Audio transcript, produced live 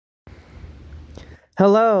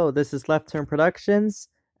Hello, this is Left Turn Productions,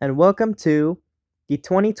 and welcome to the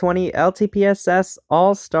 2020 LTPSS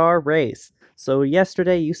All-Star Race. So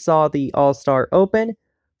yesterday you saw the All-Star Open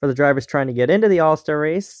for the drivers trying to get into the All-Star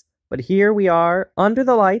Race, but here we are under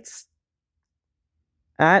the lights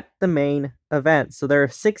at the main event. So there are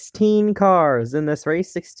 16 cars in this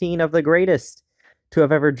race, 16 of the greatest to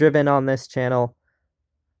have ever driven on this channel.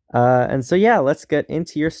 And so yeah, let's get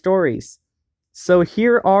into your stories. So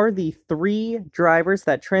here are the three drivers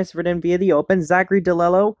that transferred in via the Open. Zachary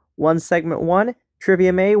DeLello won Segment 1,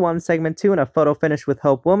 Trivia May won Segment 2 in a photo finish with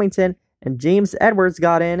Hope Wilmington, and James Edwards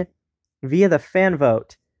got in via the fan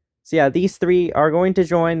vote. So yeah, these three are going to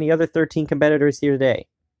join the other 13 competitors here today.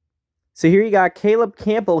 So here you got Caleb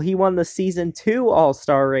Campbell. He won the Season 2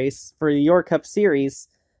 All-Star Race for the York Cup Series,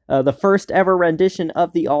 the first ever rendition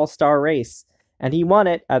of the All-Star Race, and he won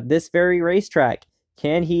it at this very racetrack.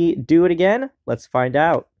 Can he do it again? Let's find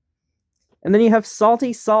out. And then you have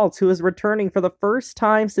Salty Salt, who is returning for the first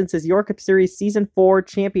time since his York Cup Series Season 4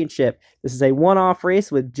 championship. This is a one-off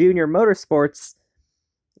race with Junior Motorsports.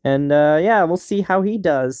 And yeah, we'll see how he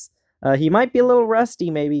does. He might be a little rusty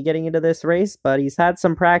maybe getting into this race, but he's had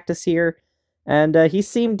some practice here. And he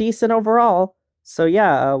seemed decent overall. So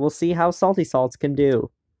yeah, we'll see how Salty Salts can do.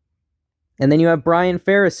 And then you have Brian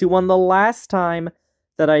Ferris, who won the last time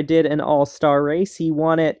that I did an all-star race. He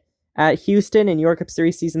won it at Houston in York Cup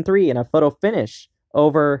Series Season 3 in a photo finish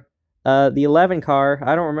over the 11 car.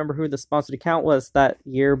 I don't remember who the sponsored account was that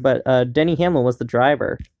year, but Denny Hamlin was the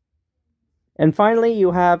driver. And finally,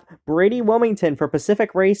 you have Brady Wilmington for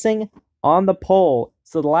Pacific Racing on the pole.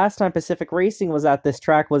 So the last time Pacific Racing was at this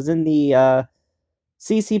track was in the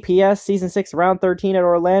CCPS Season 6 Round 13 at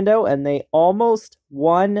Orlando, and they almost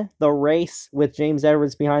won the race with James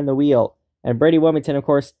Edwards behind the wheel. And Brady Wilmington, of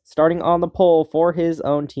course, starting on the pole for his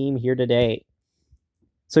own team here today.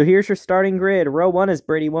 So here's your starting grid. Row 1 is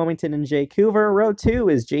Brady Wilmington and Jake Hoover. Row 2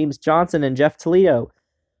 is James Johnson and Jeff Toledo.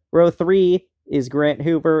 Row 3 is Grant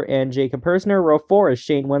Hoover and Jacob Hersner. Row 4 is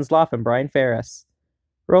Shane Wensloff and Brian Ferris.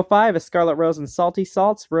 Row 5 is Scarlett Rose and Salty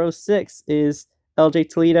Salts. Row 6 is LJ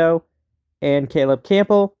Toledo and Caleb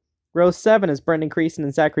Campbell. Row 7 is Brendan Creason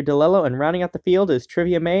and Zachary DeLello. And rounding out the field is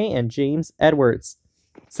Trivia May and James Edwards.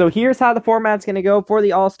 So here's how the format's going to go for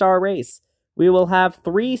the All-Star Race. We will have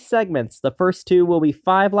 3 segments. The first 2 will be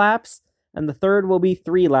 5 laps, and the third will be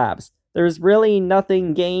 3 laps. There's really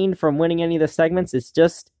nothing gained from winning any of the segments. It's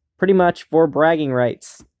just pretty much for bragging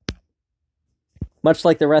rights. Much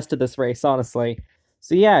like the rest of this race, honestly.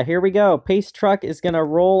 So yeah, here we go. Pace Truck is going to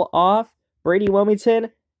roll off. Brady Wilmington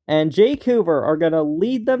and Jake Hoover are going to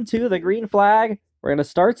lead them to the green flag. We're going to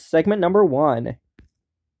start segment number 1.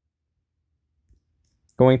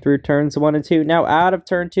 Going through turns 1 and 2. Now out of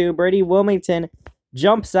turn 2, Brady Wilmington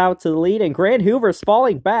jumps out to the lead, and Grant Hoover's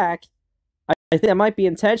falling back. I think that might be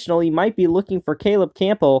intentional. He might be looking for Caleb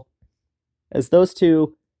Campbell, as those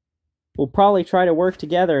two will probably try to work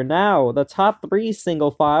together. Now, the top 3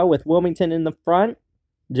 single file with Wilmington in the front.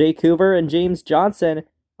 Jake Hoover and James Johnson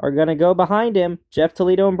are going to go behind him. Jeff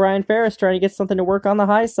Toledo and Brian Ferris trying to get something to work on the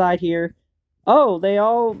high side here. Oh, they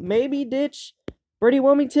all maybe ditch Brady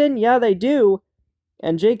Wilmington? Yeah, they do.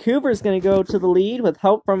 And Jake Hoover is going to go to the lead with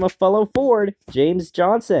help from a fellow Ford, James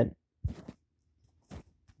Johnson.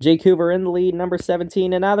 Jake Hoover in the lead, number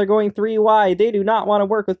 17, and now they're going 3 wide. They do not want to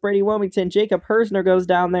work with Brady Wilmington. Jacob Hersner goes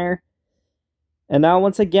down there. And now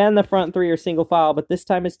once again, the front 3 are single file, but this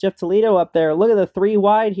time it's Jeff Toledo up there. Look at the 3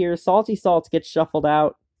 wide here. Salty Salts gets shuffled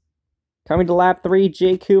out. Coming to lap 3,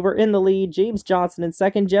 Jake Hoover in the lead. James Johnson in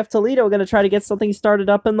second. Jeff Toledo going to try to get something started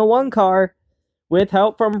up in the 1 car with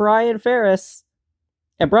help from Brian Ferris.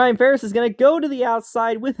 And Brian Ferris is going to go to the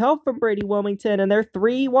outside with help from Brady Wilmington. And they're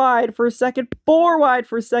 3 wide for second, 4 wide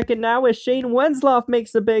for second now as Shane Wensloff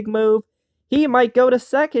makes a big move. He might go to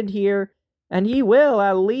second here. And he will,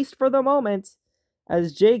 at least for the moment.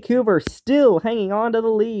 As Jake Hoover still hanging on to the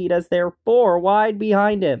lead as they're 4 wide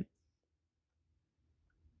behind him.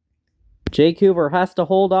 Jake Hoover has to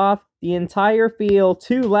hold off the entire field.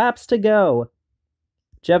 2 laps to go.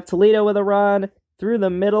 Jeff Toledo with a run through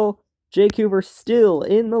the middle. Jake Hoover still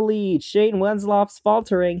in the lead. Shane Wensloff's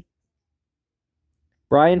faltering.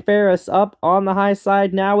 Brian Ferris up on the high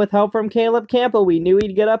side now with help from Caleb Campbell. We knew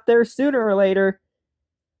he'd get up there sooner or later.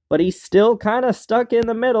 But he's still kind of stuck in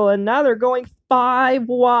the middle. And now they're going 5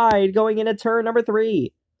 wide going into turn number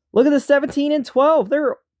 3. Look at the 17 and 12.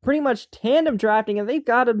 They're pretty much tandem drafting and they've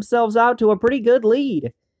got themselves out to a pretty good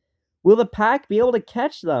lead. Will the pack be able to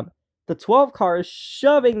catch them? The 12 car is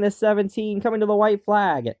shoving the 17 coming to the white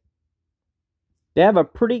flag. They have a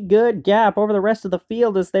pretty good gap over the rest of the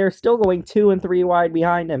field as they're still going 2 and 3 wide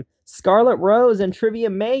behind him. Scarlet Rose and Trivia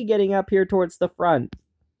May getting up here towards the front.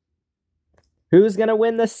 Who's going to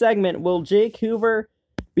win this segment? Will Jake Hoover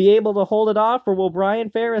be able to hold it off, or will Brian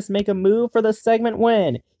Ferris make a move for the segment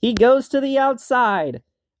win? He goes to the outside.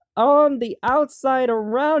 On the outside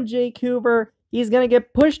around Jake Hoover, he's going to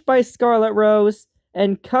get pushed by Scarlet Rose,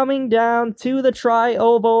 and coming down to the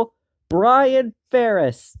tri-oval, Brian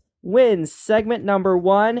Ferris wins segment number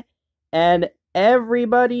 1, and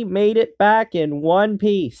everybody made it back in one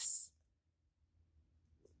piece.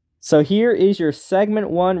 So here is your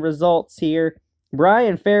segment 1 results here.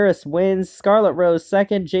 Brian Ferris wins, Scarlet Rose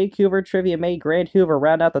second, Jake Hoover, Trivia May, Grant Hoover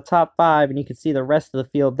round out the top 5, and you can see the rest of the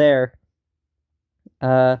field there.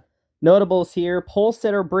 Notables here, pole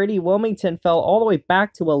sitter Brady Wilmington fell all the way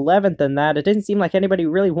back to 11th in that. It didn't seem like anybody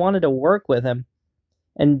really wanted to work with him.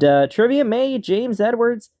 And Trivia May, James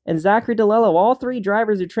Edwards, and Zachary DeLello, all 3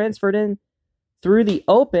 drivers who transferred in through the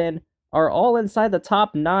open, are all inside the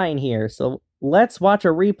top 9 here. So let's watch a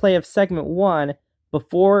replay of segment 1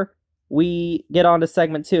 before we get on to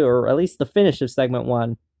segment 2, or at least the finish of segment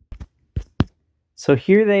 1. So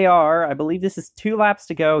here they are. I believe this is 2 laps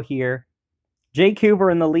to go here. Jake Hoover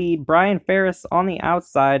in the lead, Brian Ferris on the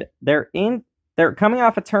outside. They're coming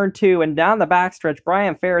off of turn 2, and down the backstretch,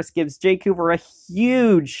 Brian Ferris gives Jake Hoover a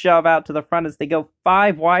huge shove out to the front as they go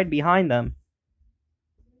 5 wide behind them.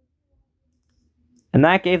 And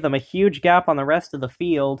that gave them a huge gap on the rest of the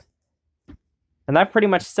field. And that pretty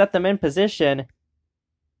much set them in position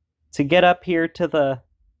to get up here to the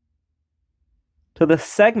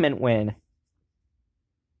segment win.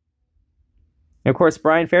 And of course,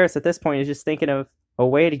 Brian Ferris at this point is just thinking of a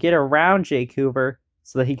way to get around Jake Hoover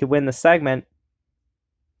so that he could win the segment.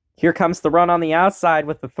 Here comes the run on the outside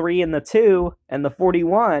with the 3 and the 2 and the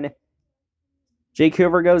 41. Jake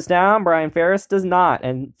Hoover goes down, Brian Ferris does not,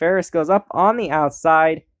 and Ferris goes up on the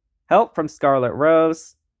outside. Help from Scarlet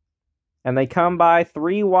Rose. And they come by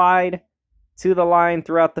 3 wide to the line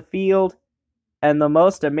throughout the field. And the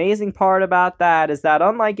most amazing part about that is that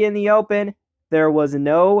unlike in the open, there was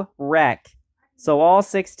no wreck. So all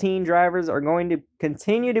 16 drivers are going to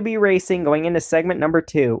continue to be racing going into segment number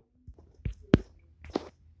 2.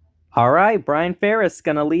 All right, Brian Ferris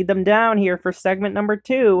going to lead them down here for segment number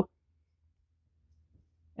 2.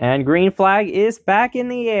 And green flag is back in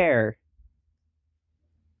the air.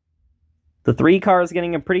 The 3 car is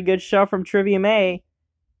getting a pretty good shove from Trivia May.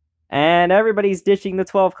 And everybody's ditching the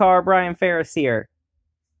 12 car Brian Ferris here.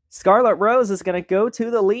 Scarlet Rose is going to go to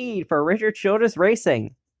the lead for Richard Childress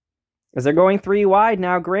Racing. As they're going 3 wide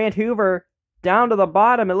now, Grant Hoover down to the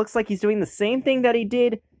bottom. It looks like he's doing the same thing that he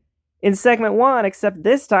did in segment 1, except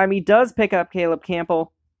this time he does pick up Caleb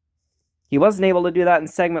Campbell. He wasn't able to do that in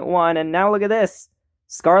segment 1, and now look at this.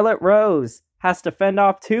 Scarlet Rose has to fend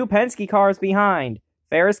off 2 Penske cars behind.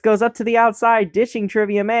 Ferris goes up to the outside, ditching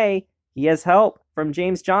Trivia May. He has help from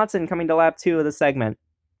James Johnson coming to lap 2 of the segment.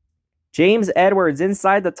 James Edwards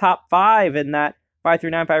inside the top 5 in that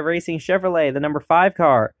 5395 Racing Chevrolet, the number 5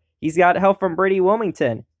 car. He's got help from Brady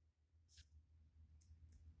Wilmington.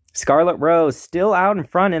 Scarlet Rose still out in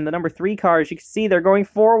front in the number 3 car. As you can see, they're going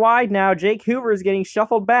 4 wide now. Jake Hoover is getting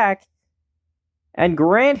shuffled back. And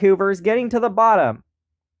Grant Hoover is getting to the bottom.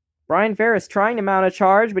 Brian Ferris trying to mount a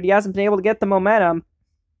charge, but he hasn't been able to get the momentum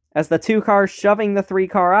as the 2 cars shoving the 3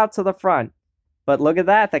 car out to the front. But look at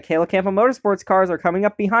that. The Caleb Campbell Motorsports cars are coming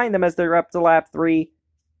up behind them as they're up to lap 3.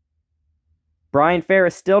 Brian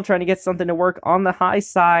Ferris still trying to get something to work on the high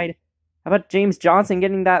side. How about James Johnson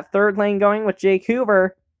getting that 3rd lane going with Jake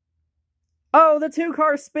Hoover? Oh, the 2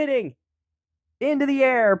 cars spinning into the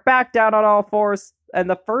air, back down on all 4s, and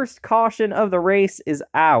the first caution of the race is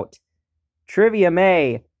out. Trivia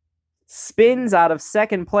May spins out of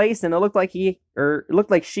 2nd place, and it looked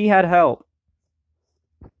like she had help.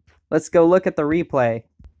 Let's go look at the replay.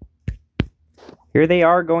 Here they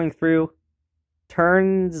are going through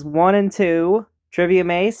turns 1 and 2. Trivia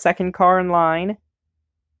May, 2nd car in line.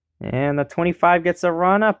 And the 25 gets a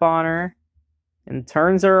run up on her. And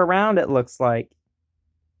turns her around, it looks like.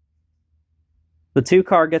 The 2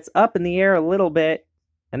 car gets up in the air a little bit.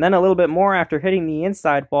 And then a little bit more after hitting the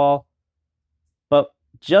inside wall. But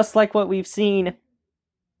just like what we've seen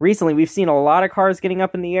recently, we've seen a lot of cars getting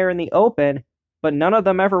up in the air in the open. But none of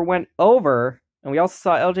them ever went over. And we also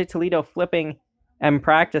saw LJ Toledo flipping and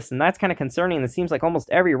practice, and that's kind of concerning. It seems like almost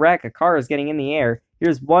every wreck, a car is getting in the air.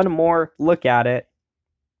 Here's one more look at it.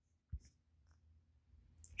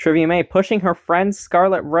 Trivia May pushing her friend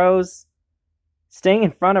Scarlet Rose, staying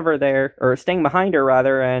in front of her there, or staying behind her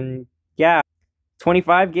rather, and yeah,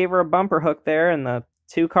 25 gave her a bumper hook there, and the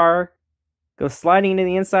 2 car Goes sliding into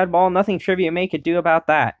the inside wall. Nothing Trivia May could do about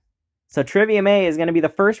that. So Trivia May is going to be the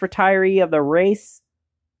first retiree of the race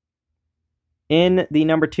in the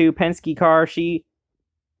number 2 Penske car. She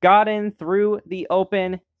got in through the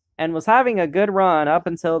open and was having a good run up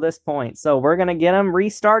until this point. So we're going to get them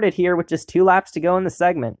restarted here with just 2 laps to go in the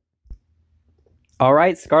segment. All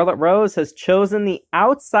right, Scarlett Rose has chosen the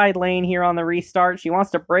outside lane here on the restart. She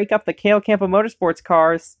wants to break up the Cale Campo Motorsports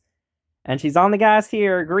cars. And she's on the gas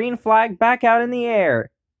here. Green flag back out in the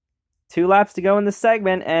air. 2 laps to go in the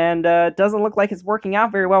segment, and doesn't look like it's working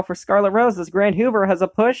out very well for Scarlett Rose as Grant Hoover has a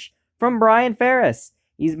push from Brian Ferris.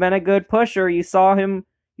 He's been a good pusher. You saw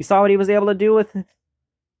what he was able to do with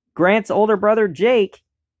Grant's older brother Jake,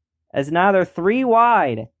 as now they're 3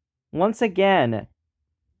 wide. Once again,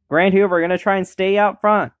 Grant Hoover going to try and stay out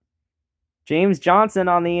front. James Johnson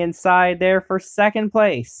on the inside there for 2nd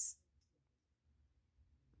place.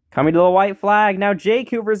 Coming to the white flag. Now Jake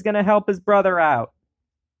Hoover's going to help his brother out.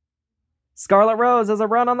 Scarlett Rose has a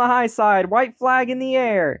run on the high side. White flag in the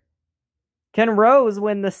air. Can Rose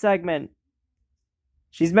win the segment?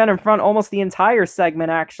 She's been in front almost the entire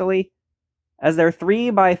segment, actually, as they're 3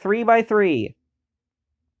 by 3 by 3.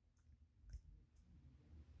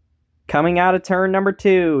 Coming out of turn number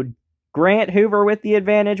 2, Grant Hoover with the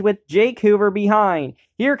advantage with Jake Hoover behind.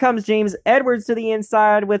 Here comes James Edwards to the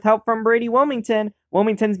inside with help from Brady Wilmington.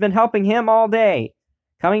 Wilmington's been helping him all day.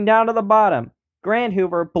 Coming down to the bottom, Grant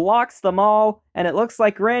Hoover blocks them all, and it looks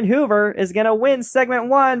like Grant Hoover is going to win segment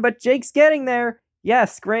 1, but Jake's getting there.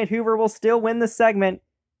 Yes, Grant Hoover will still win the segment,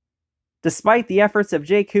 despite the efforts of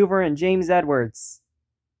Jake Hoover and James Edwards.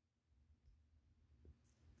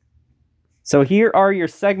 So here are your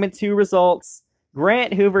segment 2 results.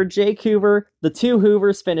 Grant Hoover, Jake Hoover, the 2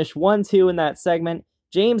 Hoovers finish 1-2 in that segment.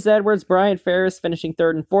 James Edwards, Brian Ferris finishing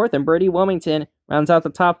 3rd and 4th, and Brady Wilmington rounds out the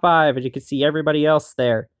top 5, as you can see everybody else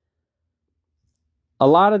there. A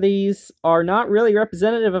lot of these are not really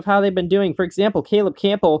representative of how they've been doing. For example, Caleb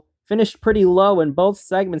Campbell finished pretty low in both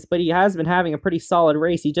segments, but he has been having a pretty solid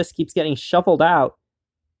race. He just keeps getting shuffled out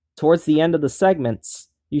towards the end of the segments.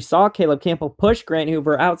 You saw Caleb Campbell push Grant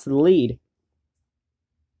Hoover out to the lead.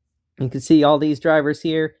 You can see all these drivers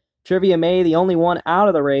here. Trivia May, the only one out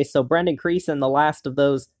of the race, so Brendan Creason, the last of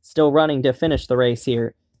those still running to finish the race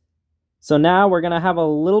here. So now we're going to have a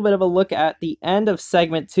little bit of a look at the end of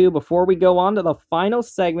segment 2 before we go on to the final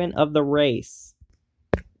segment of the race.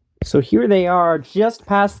 So here they are, just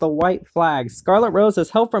past the white flag. Scarlett Rose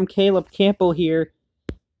has help from Caleb Campbell here.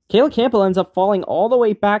 Caleb Campbell ends up falling all the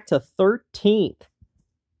way back to 13th,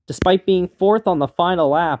 despite being 4th on the final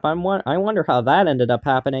lap. I wonder how that ended up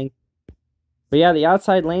happening. But yeah, the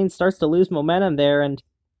outside lane starts to lose momentum there, and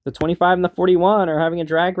the 25 and the 41 are having a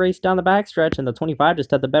drag race down the backstretch, and the 25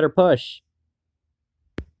 just had the better push.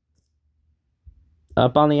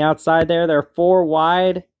 Up on the outside there, they're 4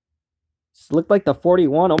 wide. It looked like the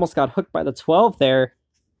 41 almost got hooked by the 12 there.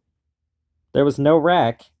 There was no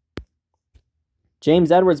wreck.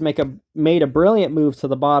 James Edwards made a brilliant move to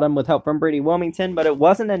the bottom with help from Brady Wilmington, but it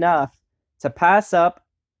wasn't enough to pass up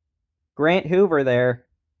Grant Hoover there.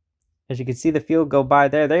 As you can see the field go by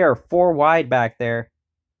there, they are 4 wide back there.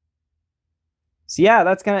 So yeah,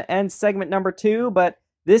 that's going to end segment number 2, but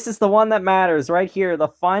this is the one that matters right here. The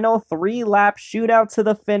final 3-lap shootout to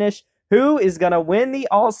the finish. Who is going to win the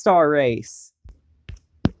All-Star race?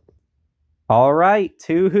 All right,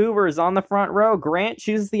 2 Hoovers on the front row. Grant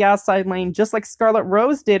chooses the outside lane just like Scarlett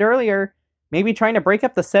Rose did earlier. Maybe trying to break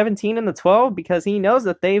up the 17 and the 12 because he knows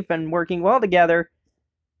that they've been working well together.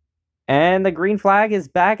 And the green flag is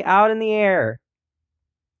back out in the air.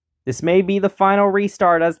 This may be the final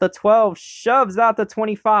restart as the 12 shoves out the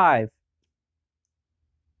 25.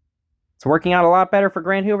 It's working out a lot better for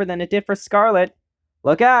Grant Hoover than it did for Scarlett.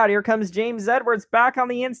 Look out, here comes James Edwards back on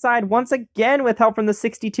the inside once again with help from the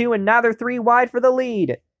 62, and now they're 3 wide for the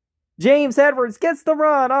lead. James Edwards gets the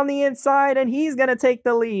run on the inside, and he's going to take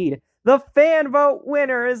the lead. The fan vote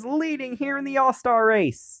winner is leading here in the All-Star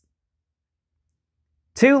race.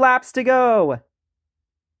 2 laps to go.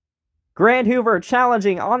 Grant Hoover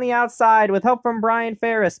challenging on the outside with help from Brian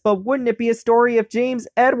Ferris, but wouldn't it be a story if James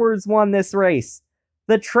Edwards won this race?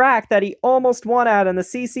 The track that he almost won at in the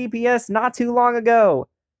CCPS not too long ago.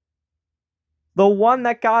 The one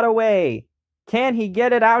that got away. Can he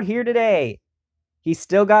get it out here today? He's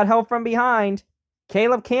still got help from behind.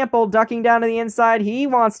 Caleb Campbell ducking down to the inside. He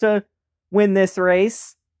wants to win this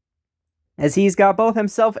race, as he's got both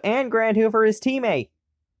himself and Grant Hoover, his teammate.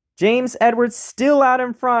 James Edwards still out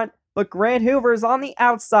in front, but Grant Hoover is on the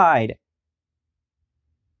outside.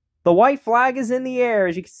 The white flag is in the air.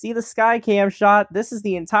 As you can see the sky cam shot, this is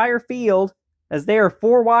the entire field, as they are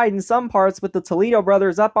 4 wide in some parts with the Toledo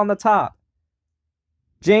brothers up on the top.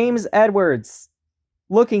 James Edwards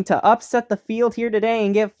looking to upset the field here today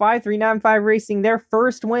and get 5395 Racing their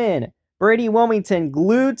first win. Brady Wilmington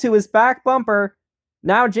glued to his back bumper.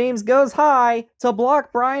 Now James goes high to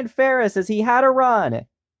block Brian Ferris as he had a run.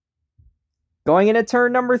 Going into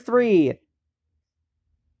turn number 3.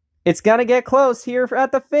 It's going to get close here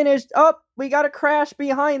at the finish. Oh, we got a crash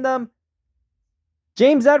behind them.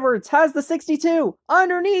 James Edwards has the 62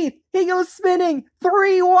 underneath. He goes spinning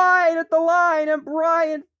 3 wide at the line, and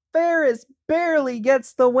Brian Ferris barely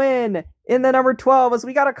gets the win in the number 12 as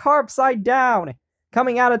we got a car upside down.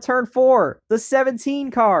 Coming out of turn 4, the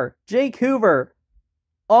 17 car, Jake Hoover,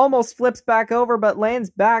 almost flips back over but lands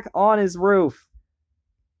back on his roof.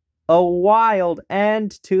 A wild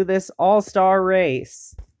end to this all-star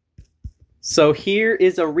race. So here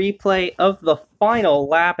is a replay of the final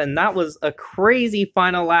lap, and that was a crazy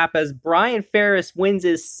final lap as Brian Ferris wins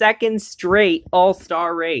his second straight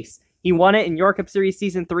all-star race. He won it in York Cup Series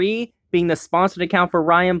Season 3, being the sponsored account for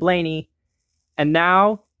Ryan Blaney, and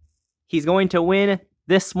now he's going to win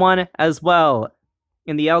this one as well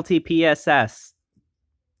in the LTPSS.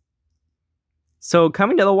 So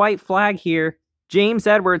coming to the white flag here, James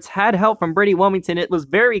Edwards had help from Brady Wilmington. It was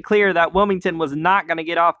very clear that Wilmington was not going to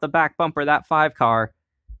get off the back bumper, that 5 car.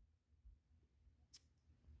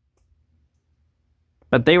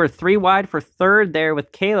 But they were 3 wide for third there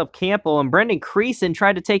with Caleb Campbell, and Brendan Creason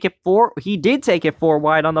tried to take it 4. He did take it 4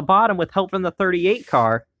 wide on the bottom with help from the 38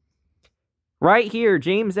 car. Right here,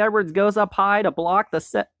 James Edwards goes up high to block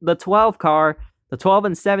the 12 car. The 12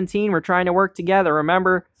 and 17 were trying to work together.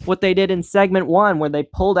 Remember what they did in segment 1 where they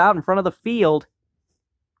pulled out in front of the field.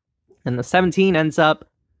 And the 17 ends up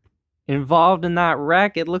involved in that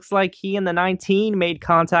wreck. It looks like he and the 19 made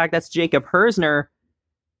contact. That's Jacob Hersner.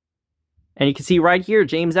 And you can see right here,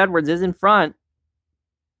 James Edwards is in front.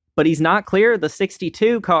 But he's not clear of the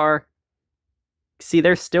 62 car. See,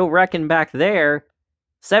 they're still wrecking back there.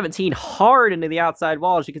 17 hard into the outside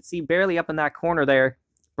wall, as you can see, barely up in that corner there.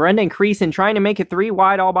 Brendan Creason trying to make it 3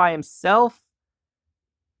 wide all by himself.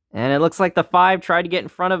 And it looks like the 5 tried to get in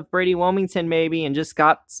front of Brady Wilmington maybe and just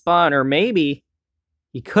got spun. Or maybe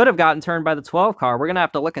he could have gotten turned by the 12 car. We're going to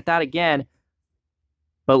have to look at that again.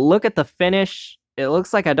 But look at the finish. It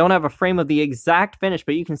looks like I don't have a frame of the exact finish,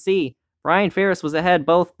 but you can see Brian Ferris was ahead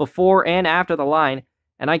both before and after the line.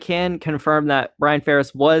 And I can confirm that Brian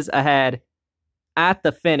Ferris was ahead at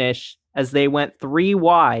the finish as they went 3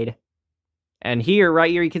 wide. And here,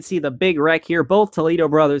 right here, you can see the big wreck here. Both Toledo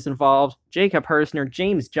brothers involved. Jacob Hersner,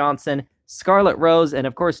 James Johnson, Scarlett Rose, and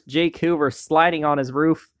of course, Jake Hoover sliding on his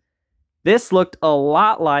roof. This looked a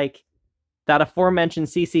lot like that aforementioned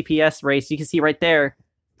CCPS race. You can see right there,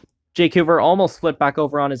 Jake Hoover almost flipped back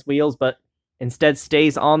over on his wheels, but instead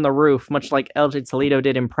stays on the roof, much like LJ Toledo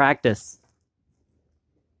did in practice.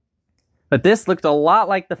 But this looked a lot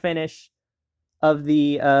like the finish of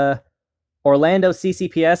the Orlando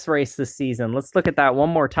CCPS race this season. Let's look at that one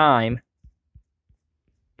more time.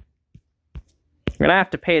 We're going to have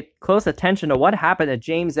to pay close attention to what happened to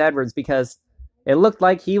James Edwards because it looked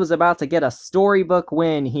like he was about to get a storybook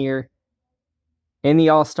win here in the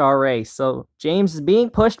All-Star race. So James is being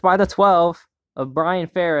pushed by the 12 of Brian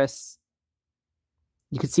Ferris.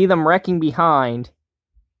 You can see them wrecking behind.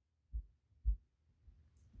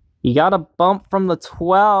 He got a bump from the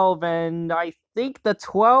 12, and I think the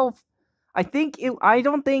 12... I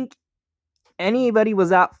don't think anybody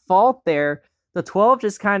was at fault there. The 12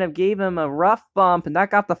 just kind of gave him a rough bump, and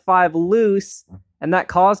that got the 5 loose, and that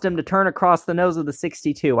caused him to turn across the nose of the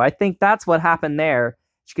 62. I think that's what happened there.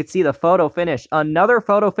 You could see the photo finish. Another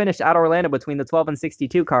photo finish at Orlando between the 12 and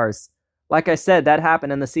 62 cars. Like I said, that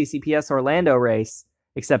happened in the CCPS Orlando race,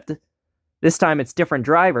 except this time it's different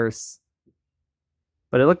drivers.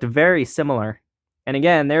 But it looked very similar. And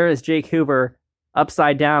again, there is Jake Hoover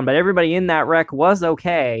upside down, but everybody in that wreck was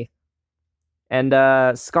okay. And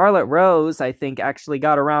Scarlett Rose, I think, actually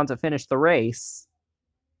got around to finish the race.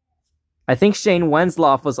 I think Shane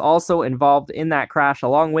Wensloff was also involved in that crash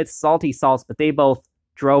along with Salty Salts, but they both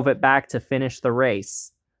drove it back to finish the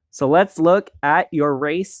race. So let's look at your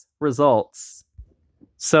race results.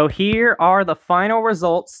 So here are the final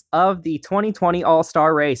results of the 2020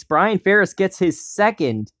 All-Star race. Brian Ferris gets his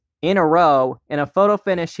second in a row in a photo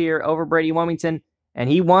finish here over Brady Wilmington, and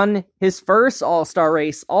he won his first All-Star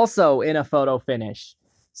race also in a photo finish.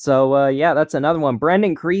 So, yeah, that's another one.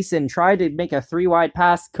 Brendan Creason tried to make a 3-wide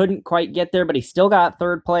pass, couldn't quite get there, but he still got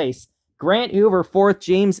third place. Grant Hoover, fourth.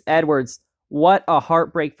 James Edwards, what a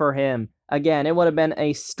heartbreak for him. Again, it would have been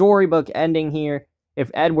a storybook ending here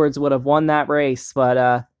if Edwards would have won that race,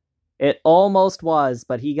 but it almost was,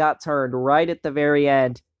 but he got turned right at the very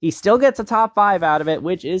end. He still gets a top 5 out of it,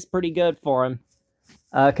 which is pretty good for him.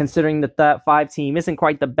 considering that that 5 team isn't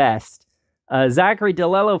quite the best. Zachary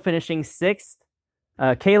DeLello finishing 6th,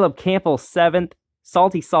 Caleb Campbell 7th,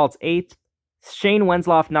 Salty Salts 8th, Shane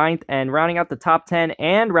Wensloff 9th, and rounding out the top 10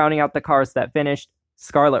 and rounding out the cars that finished,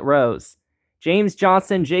 Scarlet Rose. James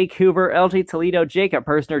Johnson, Jake Hoover, LJ Toledo, Jacob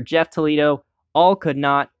Persner, Jeff Toledo all could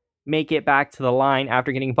not make it back to the line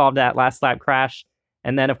after getting involved in that last lap crash.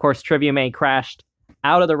 And then, of course, Trivia May crashed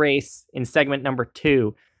out of the race in segment number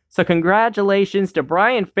 2. So congratulations to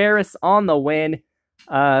Brian Ferris on the win.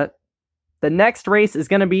 The next race is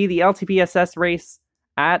going to be the LTPSS race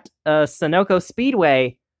at Sunoco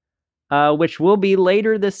Speedway, which will be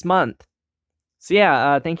later this month. So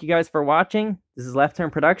yeah, thank you guys for watching. This is Left Turn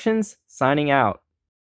Productions, signing out.